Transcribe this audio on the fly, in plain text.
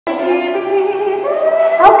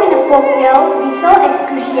How can a folktale be so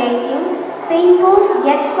excruciating, painful,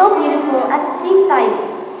 yet so beautiful at the same time?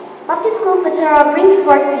 ANPSA Pfutsero brings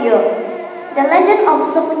forth to you The Legend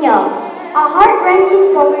of Sopfunuo, a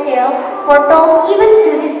heart-wrenching folktale foretold even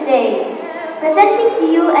to this day. Presenting to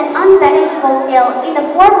you an unvarnished folktale in the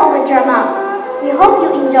form of a drama. We hope you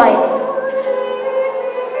enjoy it.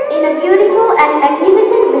 In a beautiful and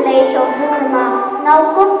magnificent village of Vukrama,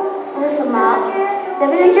 now called Rusama, the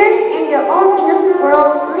villagers in their own innocent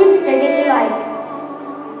world lived their daily life.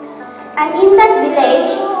 And in that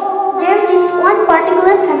village, there lived one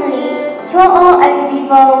particular family, Soo and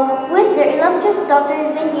Vivo, with their illustrious daughter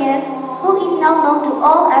Zenia, who is now known to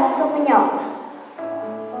all as Sopfunuo.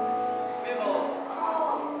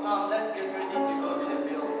 Let's get ready to go to the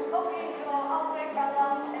field. Okay, Joe, I'll pack our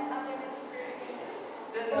lunch and other necessary things.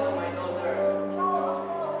 Zena, my daughter. No,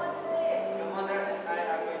 Uncle, what is it? Your mother and I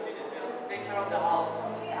are going to the field. Take care of the house.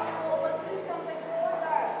 Okay, Uncle, but please come back before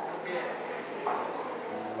dark. Okay.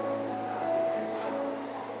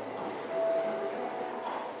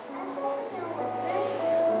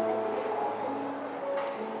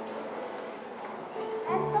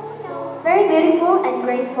 Very beautiful and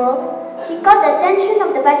graceful, she caught the attention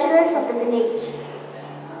of the bachelors of the village.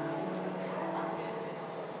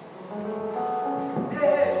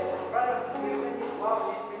 Hey, brother, wow,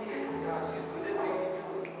 she's pretty. Yeah, she's good at making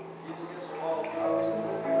food. This is wow,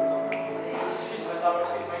 she's my daughter,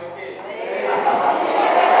 she's my kid.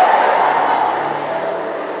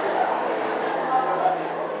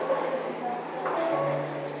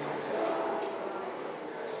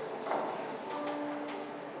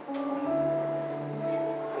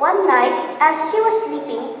 One night, as she was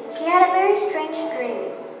sleeping, she had a very strange dream.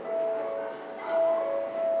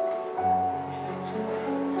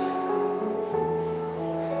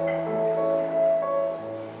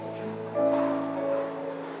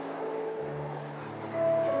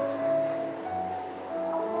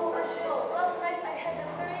 Last night I had a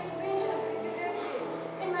very strange and peculiar dream.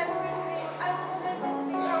 In my first dream, I was meant to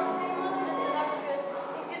become famous and illustrious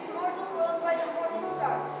in this mortal world by the morning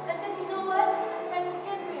star. And then you know what? In my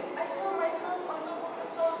second dream, I saw myself on top of a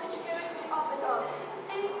stone which carried me up and up.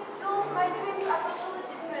 See, though my dreams are totally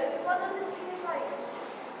different. What does it signify?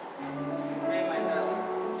 Hey, my child.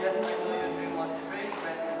 Yes, I know your dream was a very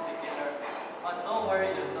strange and particular. But don't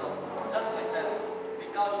worry yourself. Just my child. Be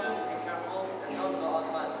cautious, be careful, and don't go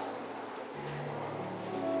out much.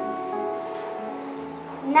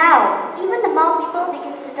 Now, even the Mao people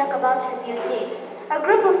begins to talk about her beauty. A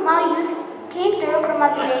group of Mao youth came to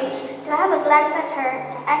Rukrama village to have a glance at her,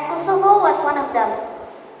 and Kosovo was one of them.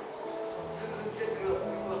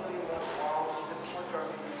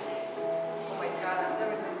 Oh my God, I've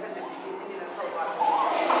never seen such a beauty in so much.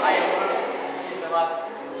 I am her. She's the one.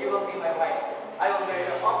 She will be my wife. I will marry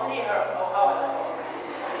her. Only her. Oh, how I love her.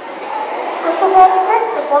 Kosovo's first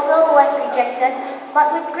proposal was rejected,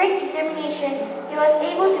 but with great determination, he was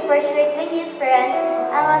able to persuade Zenia's parents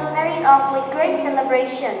and was married off with great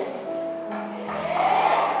celebration.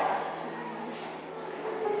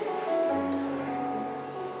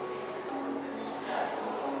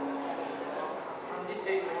 From this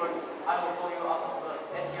day forward, I will call you Asopel,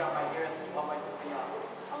 as you are my dearest of my Sophia.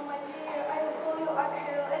 Oh my dear, I will call you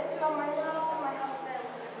Akhil as you are my love and my husband.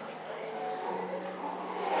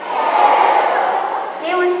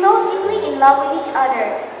 They were so deeply in love with each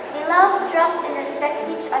other. They loved, trust, and respected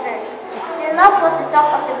each other. Their love was the talk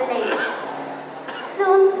of the village.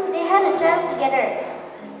 Soon, they had a child together.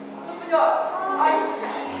 Sophia,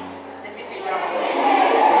 let me take care of you.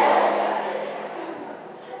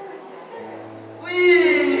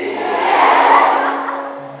 Whee!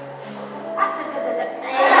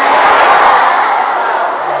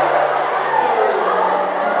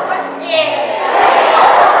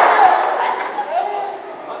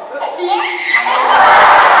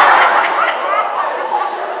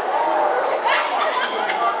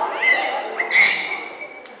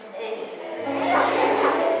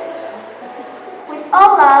 With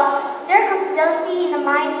all love, there comes jealousy in the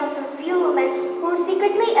minds of some few women who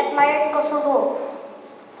secretly admired Kosovo.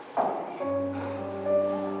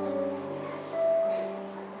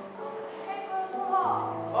 Hey, Kosovo.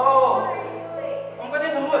 Oh, What are you doing? I'm going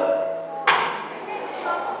to wood. Your name is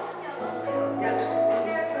Sopfunuo, don't you? Yes.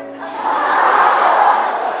 Very good. I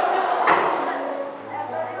have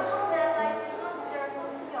a little man like you, Mr.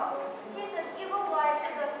 Sopfunuo. She's an evil wife who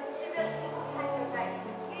does mischievous things behind your back.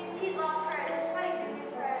 You indeed love her, and that's why you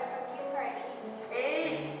give her and forgive her anything.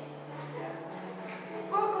 Hey!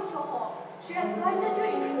 Poor Kosovo. She has blinded you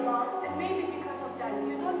in her love, and maybe because of that,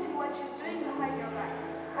 you don't see what she's doing behind your back.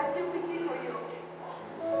 I feel pity for you.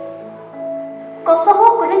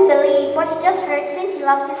 Kosovo couldn't couldn't believe what he just heard since he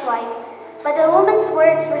loved his wife, but the woman's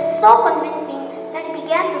words were so convincing that he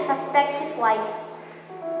began to suspect his wife.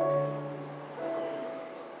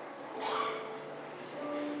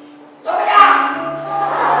 Sofia!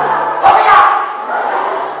 Sofia!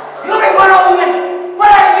 You immoral woman! What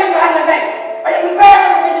are you doing behind my back? I am prepared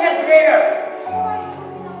for physical behavior! Why are you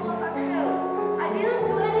talking about Axel? I didn't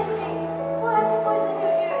do anything. Who has poison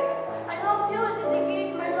your ears? I love you and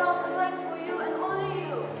dedicates my love and life for you and only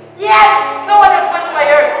you. Yes! No one has poisoned my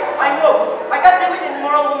ears! I know! I can't live with this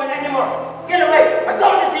immoral woman anymore! Get away! I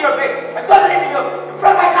don't want to see your face! I don't believe in you! You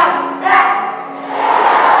broke my trust!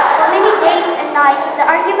 For many days and nights, the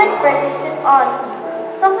arguments persisted on.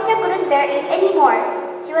 Sopfunuo couldn't bear it anymore.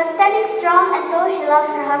 She was standing strong, and though she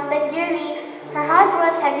loves her husband dearly, her heart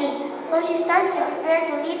was heavy, so she starts to prepare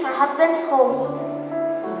to leave her husband's home.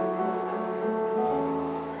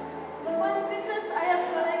 The 5 pieces I have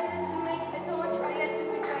collected to make the torch are yet to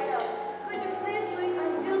be dried up. Could you please wait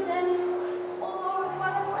until then? Oh Lord,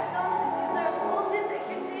 what have I done to deserve all this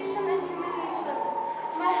accusation and humiliation?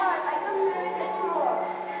 My heart, I can't bear it anymore.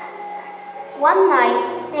 One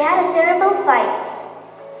night, they had a terrible fight.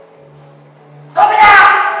 Sofia!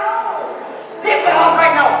 Leave my house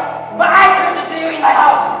right now! My eyes want to see you in my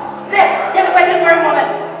house! Leave! Get away this very moment!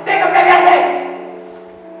 Take a baby and leave!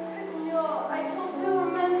 No, I told you we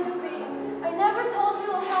were meant to be. I never told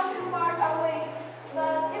you we'll have to part our ways.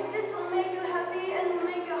 But if this will make you happy and will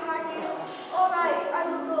make your heart ease, alright, I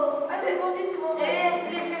will go. I will go this moment.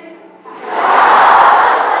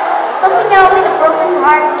 Sopfunuo, with a broken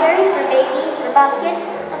heart, carries her baby, her basket,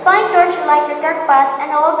 a pine torch to light her dark path, and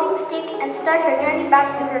a walking stick, and starts her journey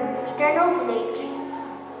back to her eternal village.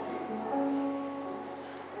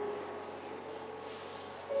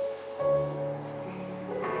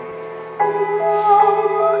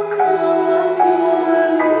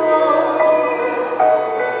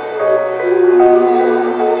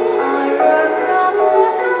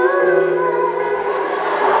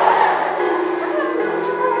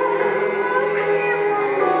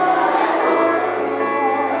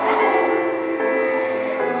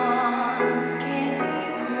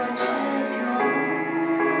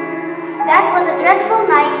 That was a dreadful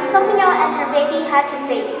night Sopfunuo and her baby had to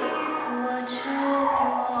face.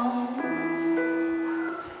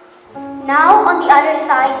 Now, on the other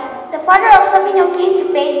side, the father of Sopfunuo came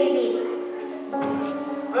to pay visit.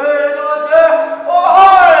 Hello there! Oh,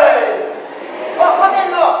 hi! Oh,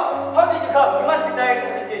 father-in-law! How did you come? You must be tired to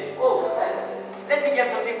visit. Oh, let me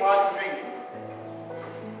get something for us to drink.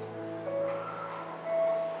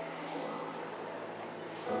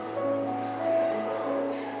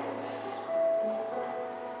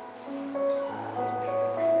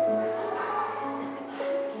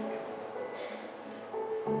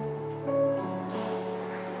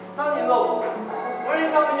 Son-in-law, where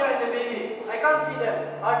is Sopfunuo and the baby? I can't see them.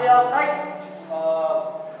 Are they outside?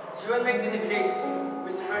 She went back to the village.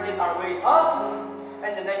 We separated our ways. Huh?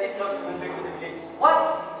 And the night itself, she went back to the village. What?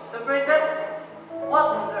 Separated? What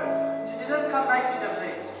on earth? She didn't come back to the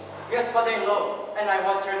village. Yes, father-in-law. And I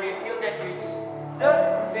once heard it till that reach.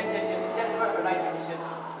 There? Yes. That's where her life finishes.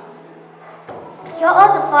 Hyo-oh,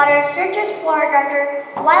 the father, searches for her daughter,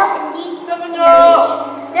 while indeed in the Sopfunuo!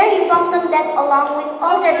 village. There he found them dead along with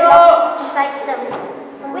all their belongings besides them.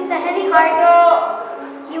 With a heavy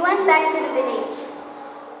heart, he went back to the village.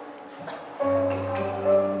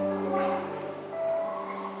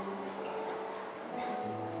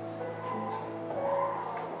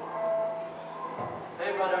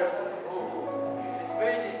 Hey brothers, it's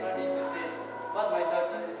very disheartening to see, but my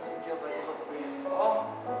daughter is being killed by evil spirit. Oh,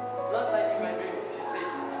 last night in my dream, she said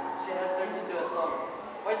she had turned into a storm.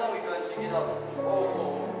 Why don't we go and check it out?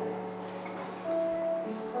 Oh.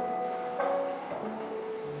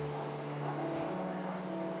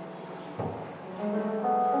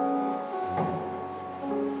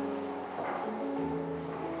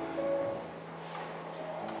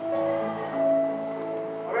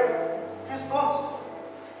 Alright, 2 spoons.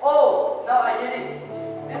 Oh, now I get it.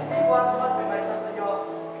 This big one must be my Sopfunuo.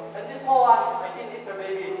 And this small one, I think it's her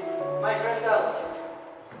baby. My grandchild.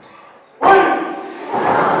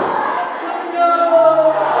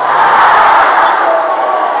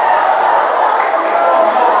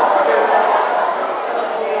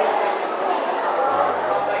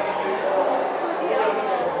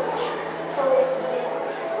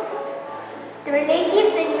 The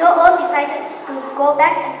relatives and Hyo-oh decided to go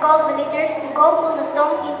back and call the villagers to go pull the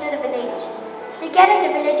stone into the village. They gathered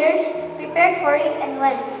the villagers, prepared for it, and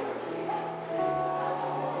went.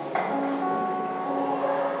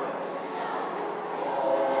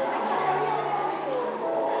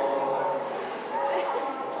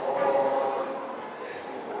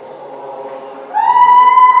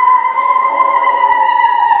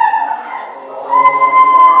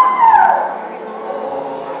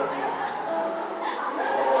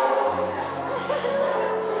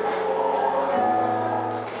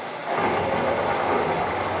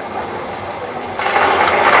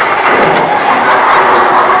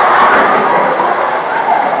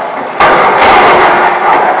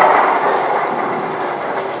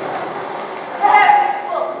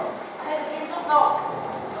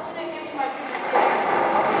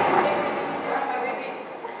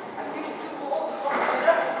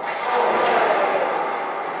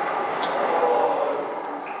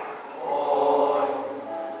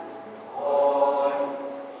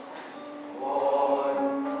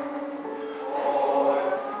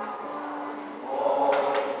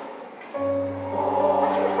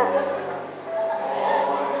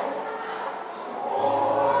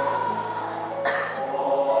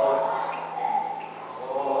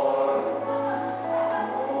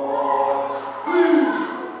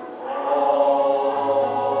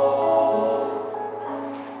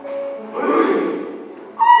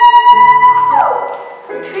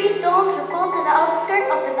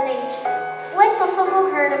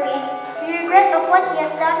 what he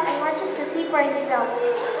has done and rushes to see for himself.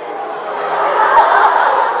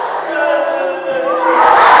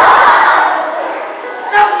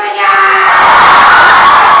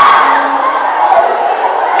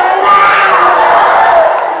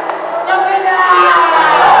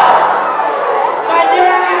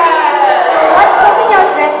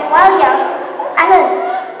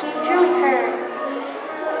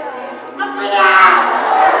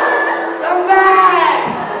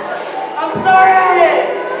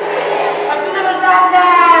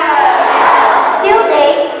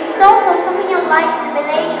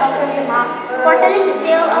 Foretelling the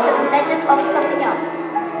tale of the Legend of Sopfunuo.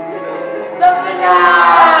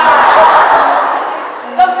 Sopfunuo!